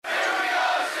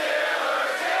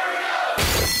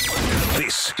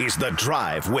This is The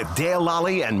Drive with Dale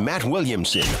Lally and Matt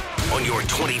Williamson on your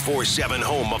 24/7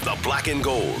 home of the black and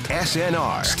gold.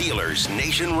 SNR, Steelers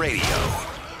Nation Radio.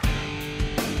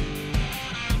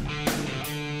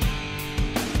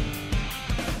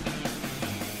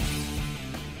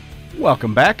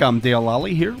 Welcome back. I'm Dale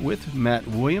Lally here with Matt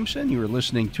Williamson. You are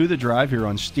listening to The Drive here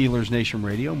on Steelers Nation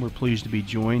Radio, and we're pleased to be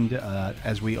joined,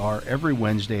 as we are every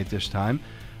Wednesday at this time,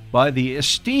 by the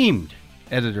esteemed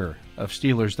editor of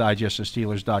Steelers Digest and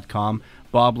Steelers.com,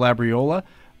 Bob Labriola.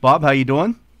 Bob, how you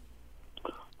doing?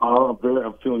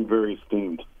 I'm feeling very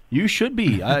esteemed. You should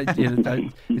be.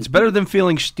 It's better than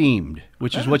feeling steamed,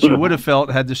 which is what you would have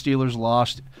felt had the Steelers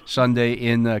lost Sunday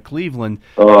in Cleveland.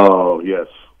 Oh, yes.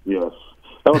 That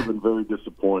would have been very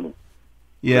disappointing.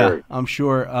 Yeah, very. I'm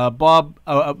sure. Bob,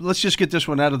 let's just get this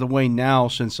one out of the way now,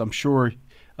 since I'm sure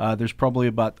there's probably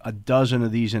about a dozen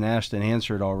of these in asked and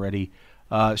answered already.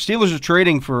 Steelers are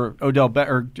trading for Odell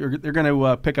Beckham. They're going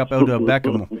to pick up Odell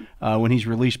Beckham when he's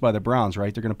released by the Browns,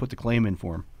 right? They're going to put the claim in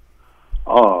for him.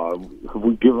 Have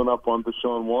we given up on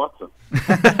Deshaun Watson?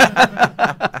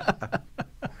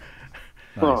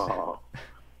 Oh,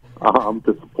 I'm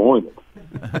disappointed.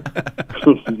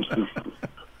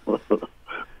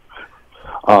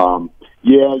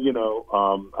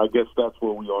 I guess that's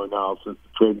where we are now since the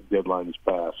trading deadline is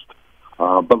passed.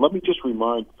 But let me just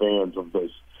remind fans of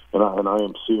this, and I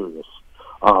am serious.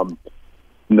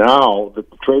 Now that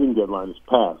the trading deadline is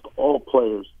passed, all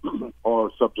players are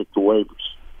subject to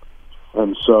waivers.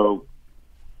 And so,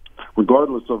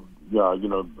 regardless of your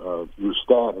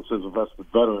status as a vested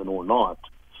veteran or not,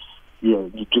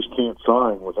 you just can't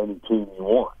sign with any team you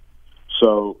want.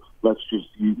 So let's just,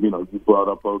 you brought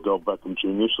up Odell Beckham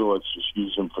Jr., so let's just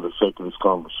use him for the sake of this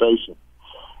conversation.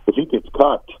 If he gets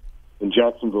cut and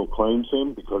Jacksonville claims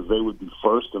him because they would be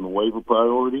first in the waiver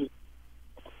priority,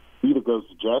 he either goes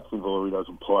to Jacksonville or he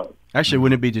doesn't play. Actually,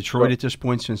 wouldn't it be Detroit at this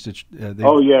point since they...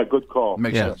 Oh, yeah, good call.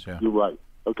 Makes sense, yeah. You're right.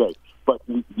 Okay, but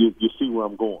you see where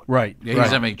I'm going. Right. Yeah, he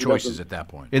doesn't have any choices at that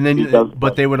point. And then,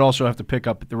 but they would also have to pick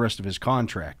up the rest of his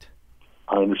contract.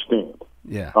 I understand.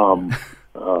 Yeah.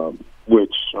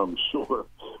 Which I'm sure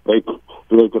they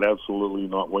could absolutely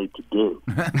not wait to do.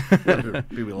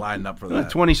 People lined up for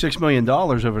that. $26 million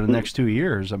over the next 2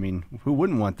 years. I mean, who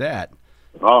wouldn't want that?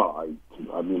 Oh,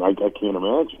 I can't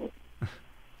imagine it.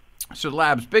 So,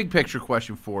 Labs, big picture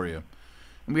question for you.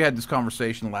 We had this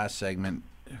conversation in the last segment.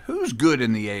 Who's good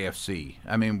in the AFC?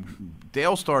 I mean,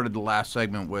 Dale started the last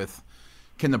segment with,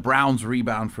 can the Browns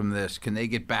rebound from this? Can they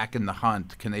get back in the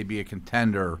hunt? Can they be a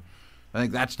contender? I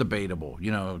think that's debatable.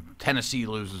 Tennessee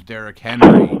loses Derrick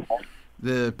Henry.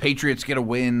 The Patriots get a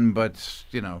win, but,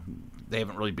 they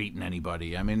haven't really beaten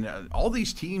anybody. I mean, all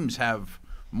these teams have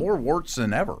more warts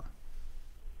than ever.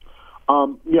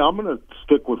 I'm going to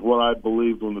stick with what I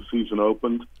believed when the season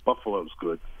opened. Buffalo's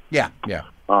good. Yeah.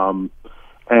 And,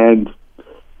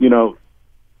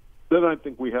 then I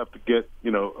think we have to get,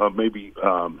 maybe,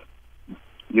 down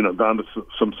to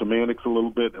some semantics a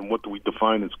little bit, and what do we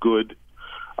define as good?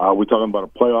 We're talking about a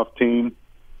playoff team,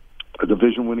 a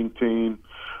division-winning team,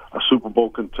 a Super Bowl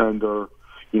contender,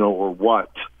 or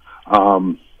what?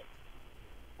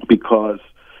 Because,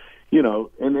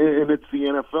 and it's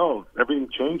the NFL. Everything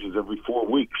changes every 4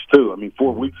 weeks, too. I mean,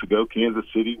 4 weeks ago, Kansas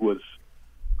City was,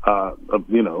 a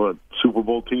Super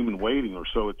Bowl team in waiting, or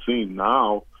so it seemed.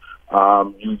 Now,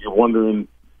 you're wondering,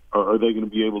 are they going to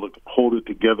be able to hold it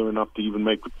together enough to even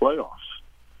make the playoffs?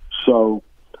 So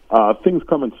things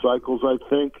come in cycles, I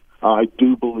think. I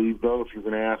do believe, though, if you're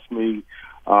going to ask me,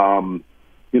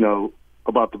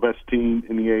 about the best team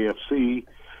in the AFC,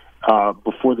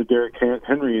 before the Derrick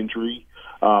Henry injury,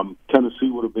 Tennessee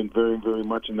would have been very, very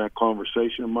much in that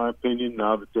conversation, in my opinion.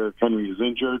 Now that Derrick Henry is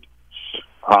injured,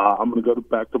 I'm going to go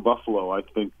back to Buffalo. I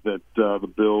think that the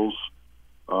Bills,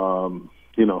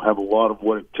 have a lot of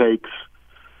what it takes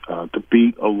to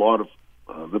beat a lot of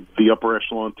the upper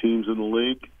echelon teams in the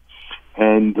league.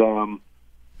 And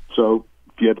so,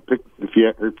 if you had to pick, if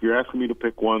you're asking me to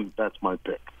pick one, that's my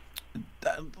pick.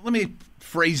 Let me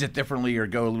phrase it differently, or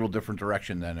go a little different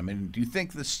direction. Then, I mean, do you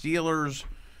think the Steelers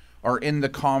are in the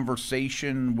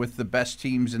conversation with the best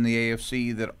teams in the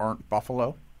AFC that aren't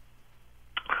Buffalo?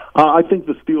 I think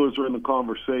the Steelers are in the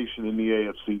conversation in the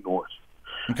AFC North,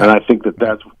 okay. And I think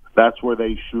that's where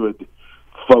they should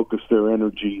focus their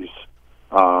energies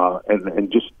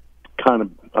and just kind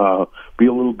of be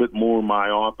a little bit more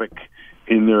myopic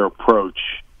in their approach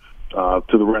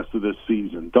to the rest of this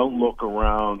season. Don't look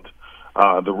around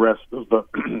the rest of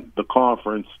the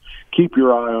conference. Keep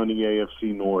your eye on the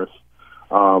AFC North,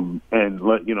 and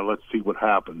let's see what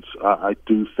happens. I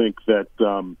do think that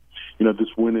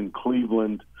this win in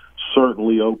Cleveland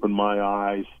certainly opened my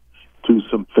eyes to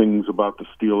some things about the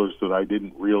Steelers that I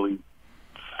didn't really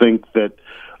think that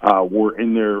were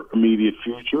in their immediate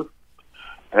future.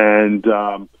 And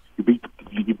you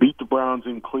beat the Browns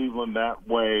in Cleveland that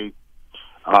way,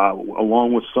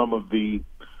 along with some of the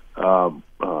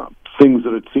things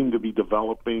that it seemed to be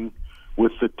developing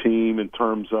with the team in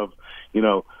terms of,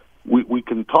 we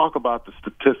can talk about the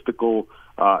statistical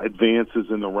advances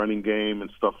in the running game and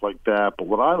stuff like that, but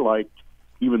what I liked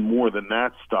even more than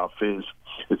that stuff is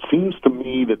it seems to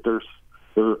me that there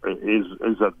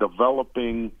is a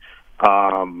developing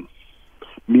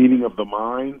meeting of the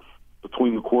minds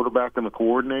between the quarterback and the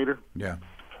coordinator. Yeah.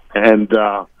 And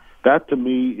that to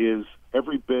me is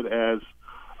every bit as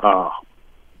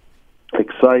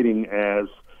exciting as,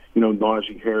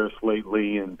 Najee Harris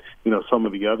lately and, some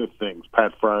of the other things,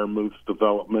 Pat Fryermuth's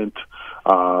development,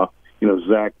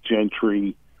 Zach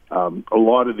Gentry, a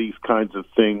lot of these kinds of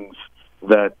things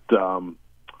that,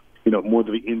 more of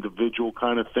the individual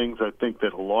kind of things. I think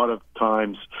that a lot of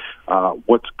times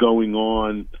what's going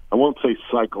on, I won't say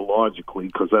psychologically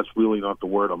because that's really not the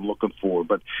word I'm looking for,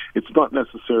 but it's not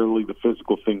necessarily the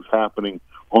physical things happening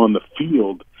on the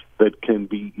field that can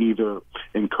be either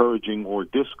encouraging or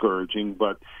discouraging,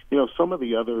 but, some of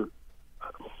the other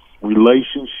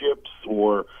relationships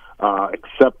or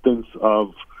acceptance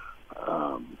of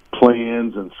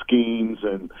plans and schemes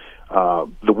and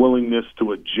the willingness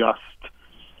to adjust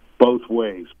both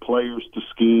ways, players to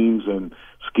schemes and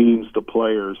schemes to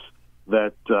players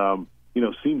that,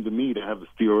 seem to me to have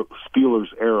the Steelers'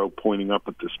 arrow pointing up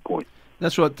at this point.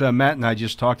 That's what Matt and I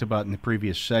just talked about in the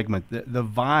previous segment. The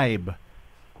vibe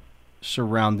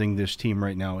surrounding this team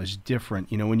right now is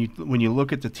different. When you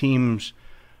look at the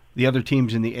other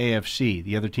teams in the AFC,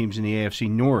 the other teams in the AFC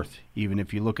North, even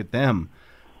if you look at them,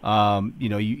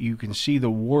 you can see the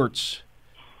warts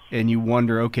and you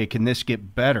wonder, okay, can this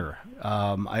get better?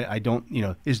 I don't,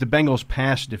 is the Bengals'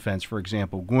 pass defense, for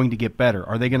example, going to get better?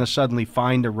 Are they going to suddenly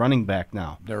find a running back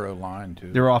now? Their O-line,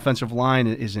 too. Their offensive line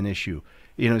is an issue.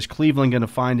 Is Cleveland going to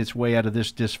find its way out of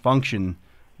this dysfunction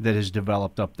that has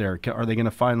developed up there? Are they going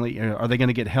to are they going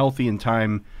to get healthy in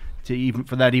time to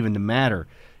even to matter?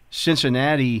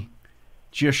 Cincinnati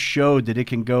just showed that it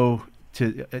can go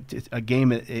to a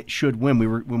game it should win.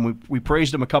 We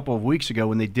praised them a couple of weeks ago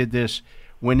when they did this,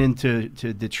 went into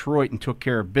Detroit and took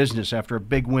care of business after a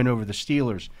big win over the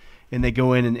Steelers, and they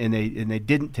go in and they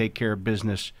didn't take care of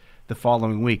business the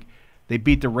following week. They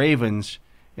beat the Ravens,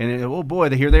 and oh boy,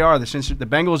 here they are. The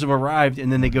Bengals have arrived,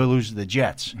 and then they go lose to the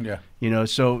Jets. Yeah,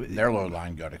 so their low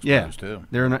line got exposed too.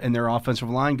 Their offensive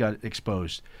line got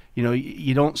exposed.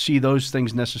 You don't see those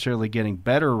things necessarily getting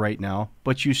better right now,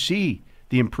 but you see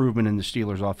the improvement in the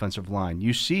Steelers' offensive line.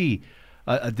 You see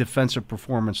a defensive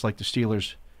performance like the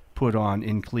Steelers put on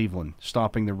in Cleveland,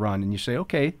 stopping the run, and you say,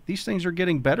 okay, these things are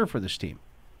getting better for this team.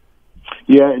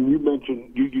 Yeah, and you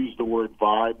used the word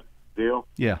vibe, Dale.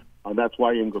 Yeah. That's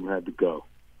why Ingram had to go.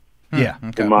 Yeah,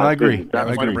 okay. I agree.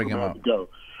 That's why bring him Ingram up. had to go.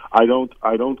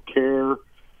 I don't care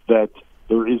that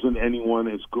there isn't anyone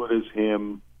as good as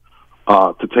him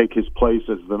to take his place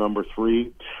as the number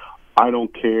 3. I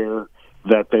don't care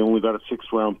that they only got a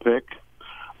 6th-round pick.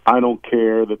 I don't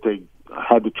care that they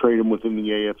had to trade him within the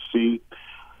AFC.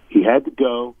 He had to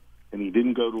go, and he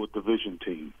didn't go to a division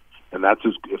team. And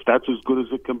if that's as good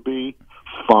as it can be,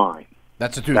 fine.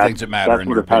 That's the two things that matter in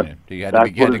your opinion. He had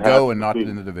to go and not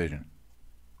in the division.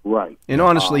 Right. And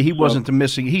honestly,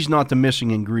 he's not the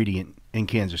missing ingredient in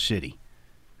Kansas City.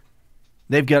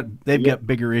 They've got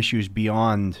bigger issues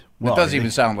beyond. Well, it doesn't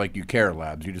even sound like you care,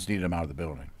 Labs. You just need him out of the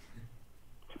building.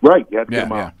 Right. You had to get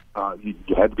him out. You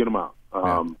had to get him out.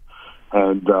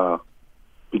 And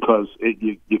because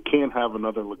you can't have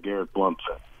another LeGarrette Blount.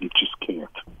 You just can't.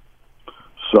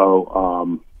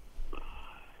 So,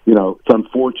 it's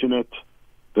unfortunate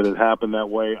that it happened that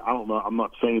way. I don't know. I'm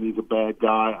not saying he's a bad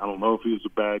guy. I don't know if he was a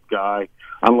bad guy.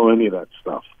 I don't know any of that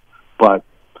stuff. But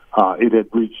it had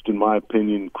reached, in my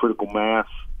opinion, critical mass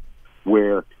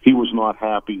where he was not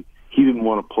happy. He didn't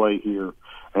want to play here.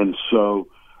 And so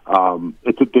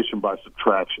it's addition by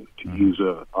subtraction, to use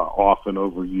a often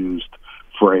overused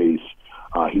phrase.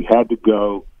 He had to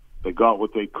go. They got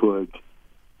what they could.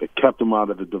 They kept him out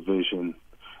of the division.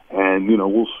 And,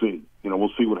 we'll see.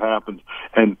 We'll see what happens.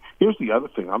 And here's the other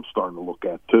thing I'm starting to look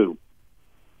at, too.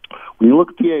 When you look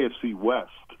at the AFC West,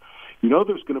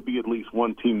 there's going to be at least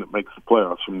one team that makes the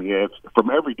playoffs from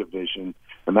every division,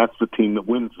 and that's the team that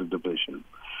wins the division.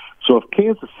 So if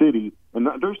Kansas City, and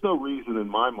there's no reason in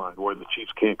my mind why the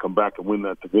Chiefs can't come back and win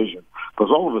that division, because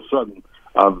all of a sudden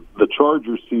the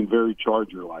Chargers seem very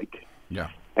Charger-like. Yeah.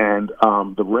 And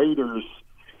the Raiders,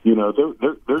 You know, they're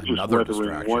just Another weathering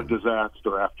distraction. one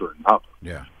disaster after another.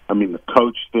 Yeah. I mean, the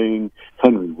coach thing,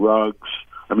 Henry Ruggs.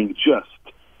 I mean, just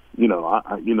the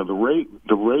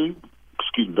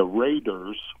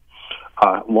Raiders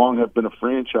long have been a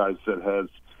franchise that has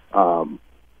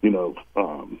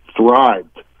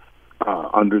thrived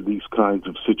under these kinds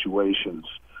of situations.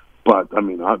 But I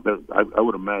mean, I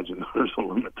would imagine there's a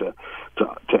limit to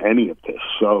any of this.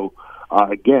 So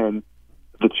again,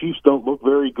 the Chiefs don't look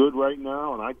very good right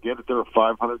now, and I get it. They're a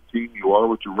 500 team. You are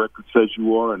what your record says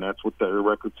you are, and that's what their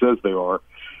record says they are.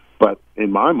 But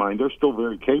in my mind, they're still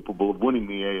very capable of winning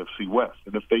the AFC West.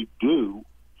 And if they do,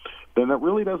 then that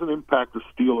really doesn't impact the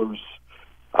Steelers,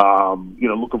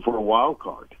 looking for a wild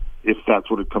card, if that's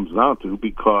what it comes down to,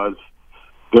 because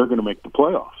they're going to make the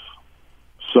playoffs.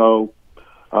 So,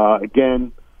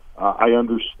 again, I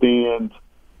understand,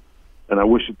 and I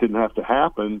wish it didn't have to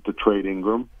happen to trade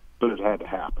Ingram, but it had to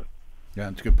happen.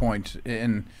 Yeah, that's a good point.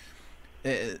 And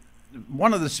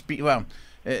one of the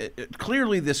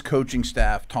clearly this coaching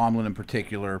staff, Tomlin in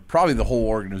particular, probably the whole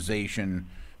organization,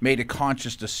 made a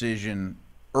conscious decision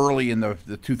early in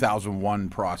the 2001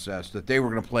 process that they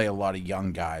were going to play a lot of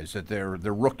young guys, that their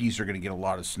rookies are going to get a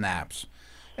lot of snaps.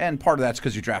 And part of that's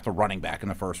because you draft a running back in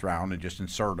the first round and just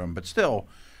insert them. But still,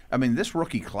 I mean, this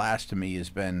rookie class to me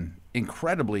has been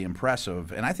incredibly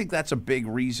impressive, and I think that's a big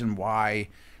reason why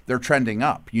they're trending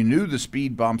up. You knew the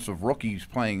speed bumps of rookies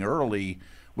playing early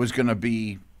was going to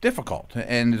be difficult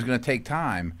and is going to take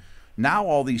time. Now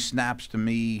all these snaps to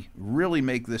me really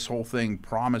make this whole thing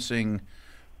promising,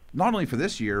 not only for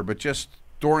this year, but just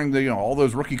during the all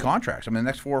those rookie contracts. I mean, the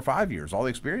next 4 or 5 years, all the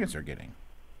experience they're getting.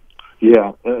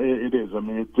 Yeah, it is. I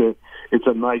mean, it's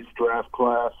a nice draft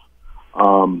class.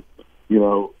 I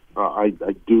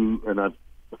do, and I've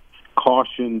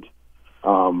cautioned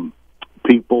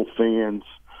people, fans,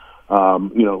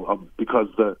 because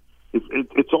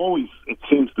it's always, it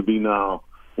seems to be now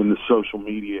in the social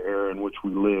media era in which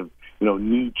we live,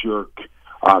 knee-jerk,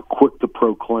 quick to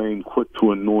proclaim, quick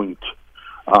to anoint.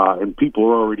 And people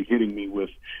are already hitting me with,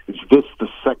 is this the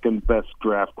second best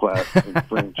draft class in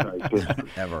franchise history?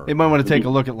 Ever. They might want to take a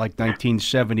look at like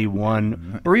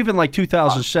 1971 or even like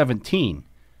 2017.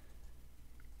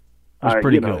 It was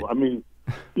pretty good. I mean,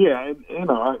 yeah, I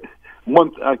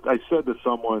said to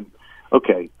someone,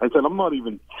 okay, I said, I'm not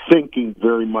even thinking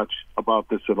very much about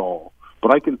this at all.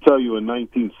 But I can tell you in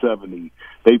 1970,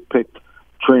 they picked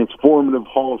transformative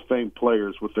Hall of Fame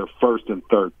players with their first and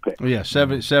third pick. Oh, yeah,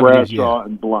 70s, Bradshaw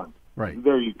and Blunt. Right.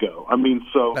 There you go. I mean,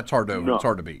 so that's hard to it's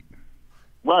hard to beat.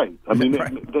 Right. I mean,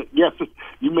 Right. Yes,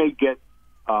 you may get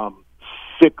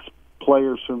 6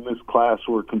 players from this class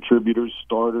who are contributors,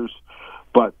 starters,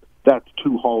 but that's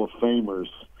 2 Hall of Famers,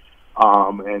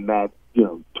 and that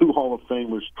 2 Hall of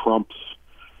Famers trumps.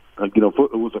 If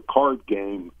it was a card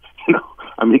game,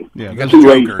 I mean, Yeah, You got 2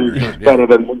 the aces Joker, is yeah. better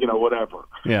than whatever.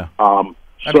 Yeah.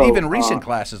 I mean, even recent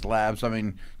classes, Labs, I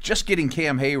mean, just getting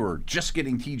Cam Hayward, just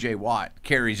getting T.J. Watt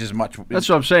carries as much. That's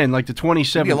what I'm saying. Like the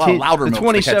 2017, Maybe a lot louder the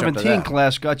notes to catch up to 2017 that.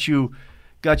 class got you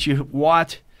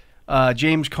Watt,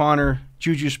 James Conner,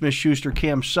 Juju Smith-Schuster,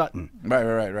 Cam Sutton.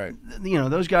 Right.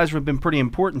 Those guys have been pretty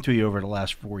important to you over the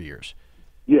last 4 years.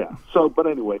 Yeah. So, but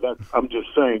anyway, I'm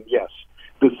just saying. Yes,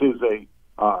 this is a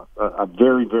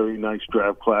very, very nice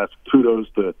draft class.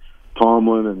 Kudos to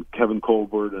Tomlin and Kevin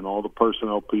Colbert and all the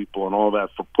personnel people and all that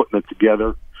for putting it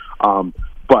together.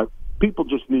 But people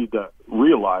just need to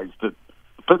realize that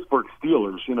the Pittsburgh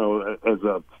Steelers, as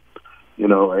a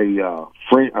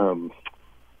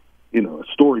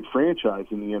storied franchise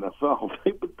in the NFL,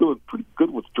 they've been doing pretty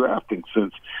good with drafting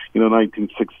since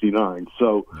 1969.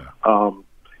 So,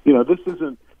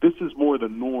 this is more the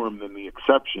norm than the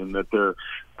exception that they're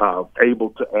able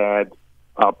to add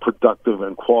productive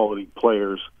and quality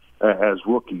players as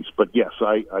rookies. But yes,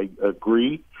 I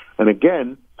agree. And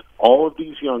again, all of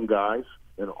these young guys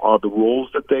and all the roles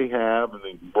that they have and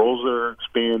the roles that are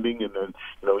expanding, and then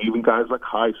even guys like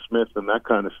Highsmith and that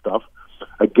kind of stuff.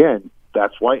 Again,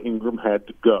 that's why Ingram had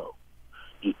to go.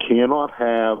 You cannot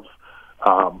have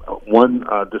one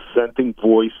dissenting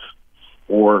voice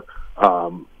or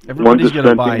one Everybody's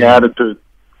gonna buy dissenting in. attitude.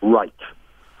 Right.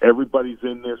 Everybody's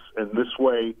in this, and this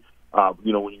way,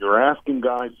 when you're asking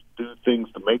guys to do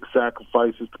things, to make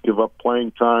sacrifices, to give up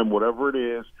playing time, whatever it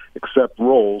is, accept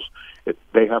roles,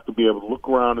 they have to be able to look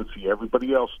around and see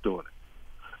everybody else doing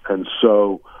it. And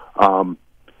so,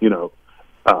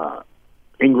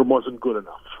 Ingram wasn't good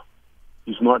enough.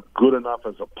 He's not good enough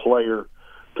as a player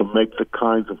to make the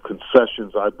kinds of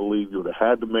concessions I believe you would have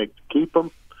had to make to keep him.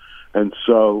 And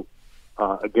so,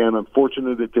 again,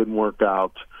 unfortunate it didn't work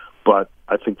out, but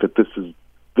I think that this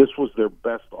was their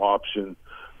best option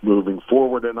moving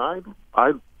forward. And I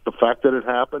the fact that it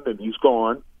happened and he's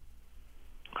gone,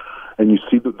 and you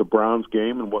see the Browns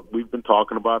game and what we've been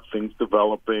talking about, things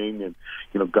developing, and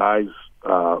guys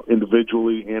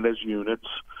individually and as units,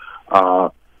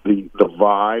 the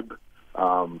vibe,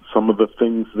 some of the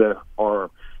things that are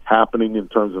happening in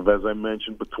terms of, as I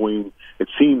mentioned, it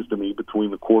seems to me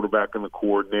between the quarterback and the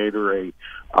coordinator,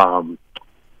 a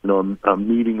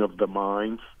meeting of the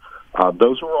minds.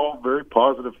 Those are all very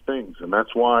positive things, and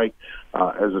that's why,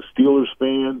 as a Steelers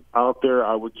fan out there,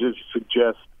 I would just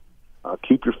suggest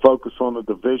keep your focus on the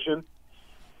division,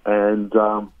 and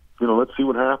let's see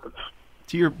what happens.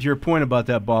 To your point about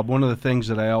that, Bob, one of the things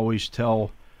that I always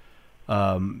tell,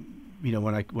 when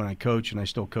I coach, and I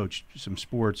still coach some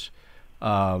sports,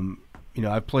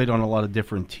 I've played on a lot of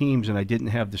different teams, and I didn't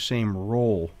have the same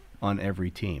role on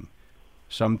every team.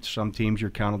 Some teams you're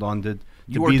counted on to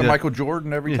you worked the Michael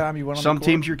Jordan every time you went on the court? Some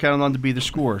teams you're counted on to be the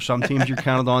scorer. Some teams you're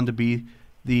counted on to be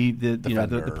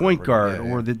the point guard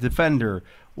or the defender,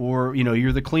 or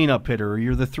you're the cleanup hitter or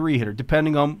you're the 3 hitter,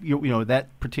 depending on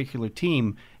that particular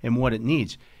team and what it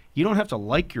needs. You don't have to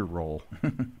like your role.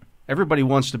 Everybody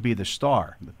wants to be the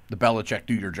star. The Belichick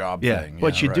do your job thing.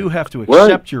 But you do have to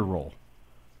accept your role.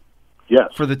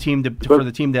 Yes. For the team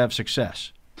to have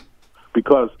success.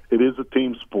 Because it is a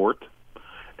team sport.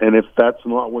 And if that's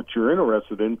not what you're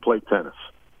interested in, play tennis,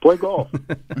 play golf.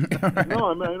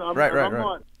 No, I mean,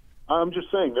 I'm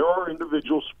just saying there are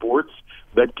individual sports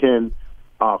that can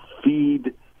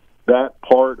feed that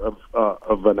part of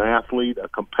an athlete, a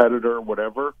competitor,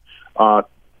 whatever, and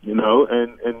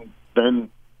then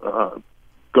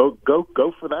go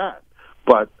for that.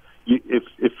 But if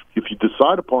you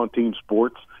decide upon team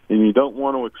sports and you don't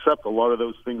want to accept a lot of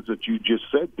those things that you just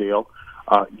said, Dale,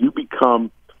 you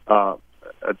become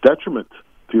a detriment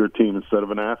to your team instead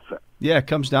of an asset. Yeah, it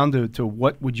comes down to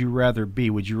what would you rather be?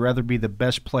 Would you rather be the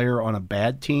best player on a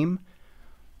bad team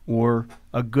or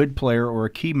a good player or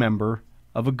a key member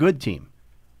of a good team?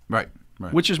 Right.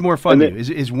 Which is more fun to you?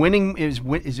 Is winning is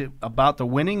it about the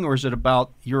winning, or is it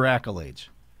about your accolades?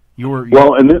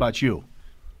 About you.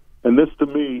 And this, to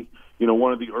me,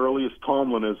 one of the earliest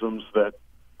Tomlinisms that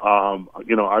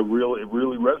it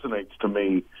really resonates to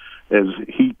me is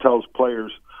he tells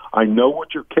players, I know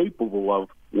what you're capable of.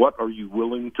 What are you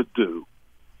willing to do?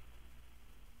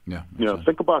 Yeah.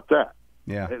 Think about that.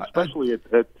 Yeah. Especially at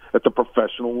the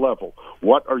professional level.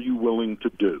 What are you willing to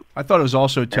do? I thought it was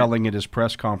also telling at his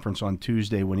press conference on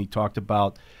Tuesday when he talked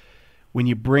about when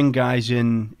you bring guys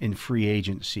in free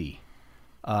agency,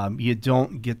 you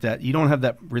don't get that. You don't have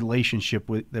that relationship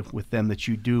with them that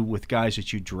you do with guys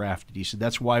that you drafted. He said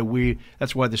that's why the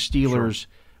Steelers,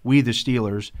 the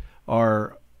Steelers,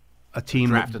 are a team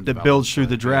that builds through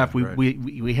the draft.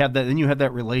 We have that, and you have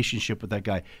that relationship with that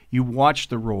guy. You watch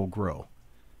the role grow,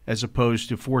 as opposed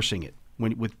to forcing it.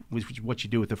 With what you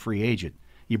do with a free agent,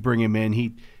 you bring him in.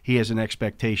 He has an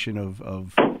expectation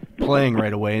of playing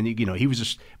right away, and he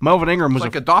was Melvin Ingram was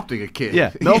like adopting a kid.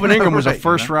 Yeah, Melvin Ingram was a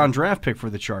first-round draft pick for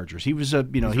the Chargers. He was the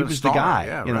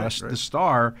guy, the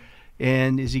star.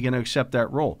 And is he going to accept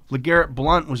that role? LeGarrette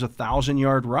Blount was a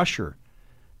 1,000-yard rusher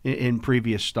in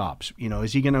previous stops.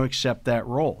 Is he going to accept that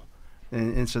role?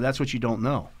 And so that's what you don't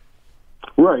know.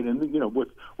 Right, and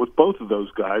with both of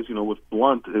those guys, with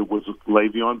Blount it was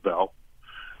Le'Veon Bell,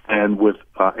 and with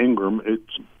Ingram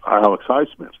it's Alex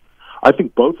Highsmith. I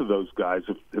think both of those guys,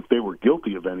 if they were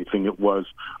guilty of anything, it was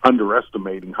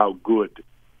underestimating how good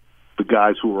the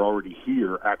guys who are already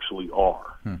here actually are.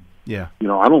 Yeah,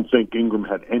 I don't think Ingram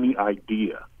had any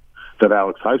idea that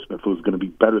Alex Highsmith was going to be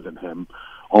better than him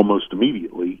almost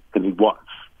immediately, and he was.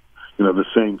 The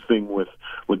same thing with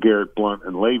LeGarrette Blount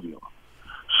and Le'Veon.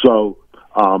 So,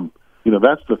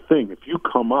 that's the thing. If you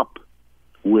come up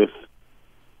with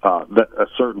a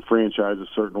certain franchise, a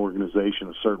certain organization,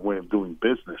 a certain way of doing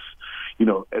business,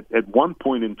 at one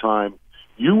point in time,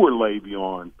 you were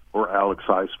Le'Veon or Alex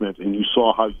Highsmith, and you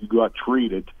saw how you got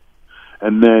treated.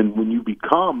 And then when you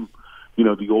become,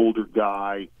 the older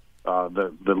guy,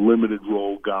 the limited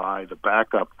role guy, the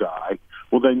backup guy,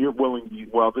 well, then you're willing,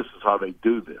 this is how they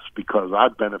do this because I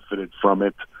benefited from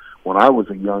it when I was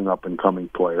a young up-and-coming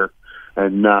player.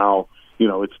 And now,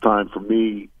 it's time for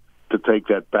me to take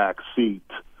that back seat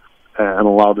and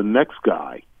allow the next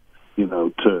guy,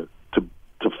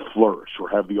 to flourish or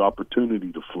have the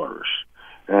opportunity to flourish.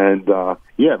 And,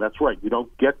 that's right. You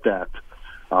don't get that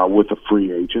with a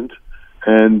free agent.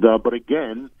 And but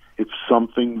again, it's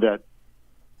something that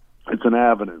it's an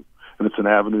avenue, and it's an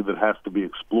avenue that has to be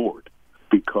explored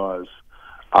because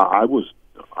I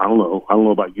don't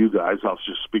know about you guys. I'll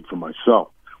just speak for myself.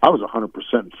 I was 100%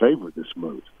 in favor of this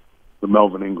move, the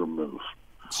Melvin Ingram move.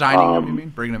 Signing him, you mean?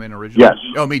 Bringing him in originally? Yes.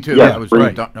 Oh, me too. Yes, I was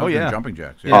right. Jumping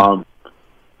Jacks. Yeah.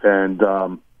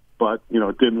 But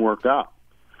it didn't work out.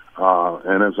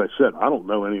 And as I said, I don't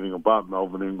know anything about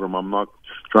Melvin Ingram. I'm not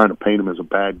trying to paint him as a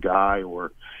bad guy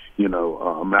or,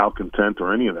 a malcontent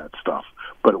or any of that stuff.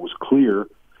 But it was clear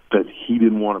that he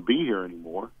didn't want to be here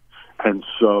anymore. And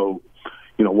so,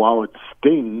 while it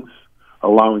stings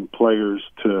allowing players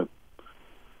to,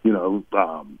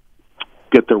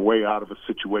 get their way out of a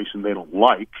situation they don't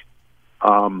like,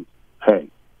 hey,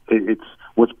 it's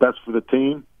what's best for the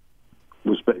team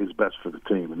is best for the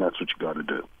team, and that's what you got to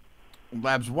do.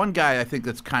 Labs, one guy I think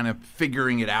that's kind of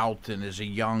figuring it out and is a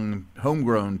young,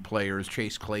 homegrown player is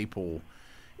Chase Claypool.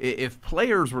 If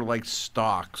players were like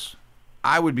stocks,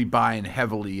 I would be buying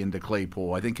heavily into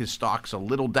Claypool. I think his stock's a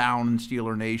little down in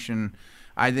Steeler Nation.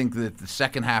 I think that the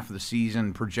second half of the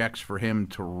season projects for him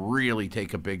to really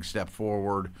take a big step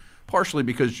forward, partially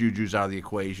because Juju's out of the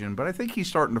equation. But I think he's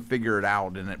starting to figure it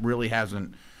out, and it really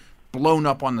hasn't blown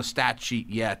up on the stat sheet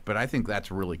yet, but I think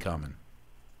that's really coming.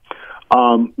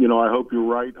 I hope you're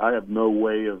right. I have no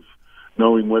way of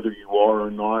knowing whether you are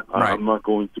or not. Right. I'm not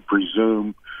going to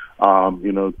presume,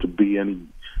 to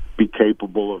be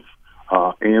capable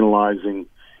of analyzing,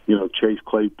 Chase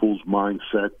Claypool's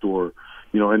mindset or,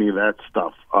 any of that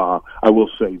stuff. I will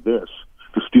say this: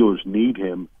 the Steelers need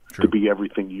him to be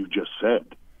everything you just said,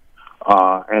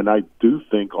 and I do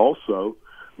think also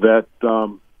that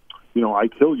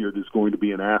Ike Hilliard is going to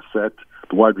be an asset,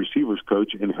 the wide receivers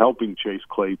coach, in helping Chase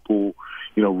Claypool,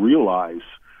 realize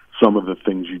some of the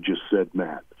things you just said,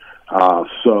 Matt.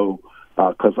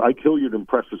 Because Ike Hilliard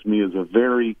impresses me as a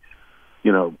very,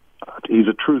 he's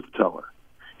a truth teller.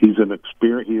 He's an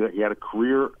experience. He had a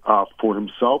career for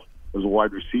himself as a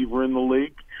wide receiver in the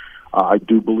league. I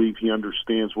do believe he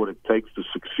understands what it takes to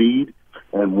succeed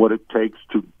and what it takes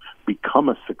to become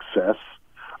a success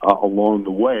along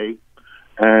the way.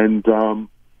 And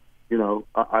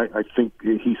I think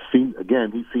he seems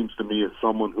to me as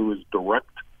someone who is direct,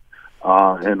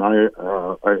 and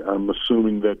I'm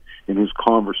assuming that in his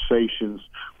conversations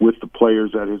with the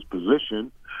players at his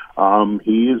position,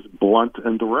 he is blunt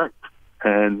and direct.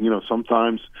 And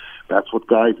sometimes that's what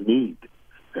guys need.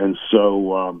 And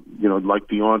so, like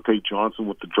Deontay Johnson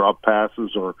with the drop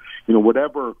passes, or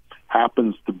whatever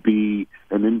happens to be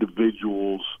an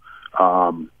individual's,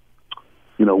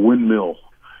 windmill,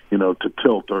 to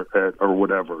tilt or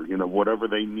whatever, whatever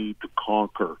they need to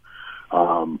conquer.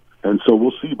 And so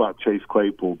we'll see about Chase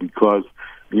Claypool because,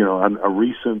 on a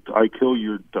recent Ike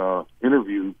Hilliard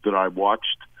interview that I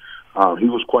watched, he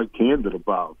was quite candid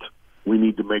about we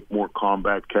need to make more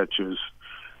combat catches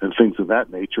and things of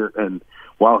that nature. And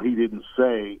while he didn't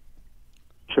say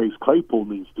Chase Claypool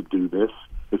needs to do this,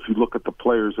 if you look at the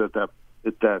players at that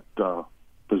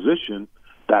position,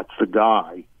 that's the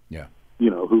guy. Yeah.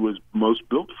 Who is most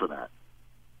built for that.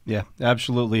 Yeah,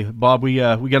 absolutely. Bob, we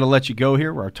got to let you go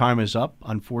here. Our time is up,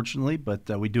 unfortunately, but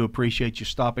we do appreciate you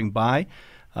stopping by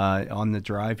on the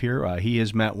drive here. He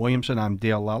is Matt Williamson. I'm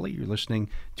Dale Lally. You're listening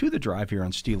to The Drive here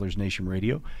on Steelers Nation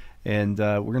Radio. And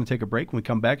we're going to take a break. When we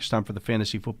come back, it's time for the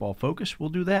Fantasy Football Focus. We'll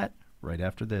do that right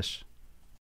after this.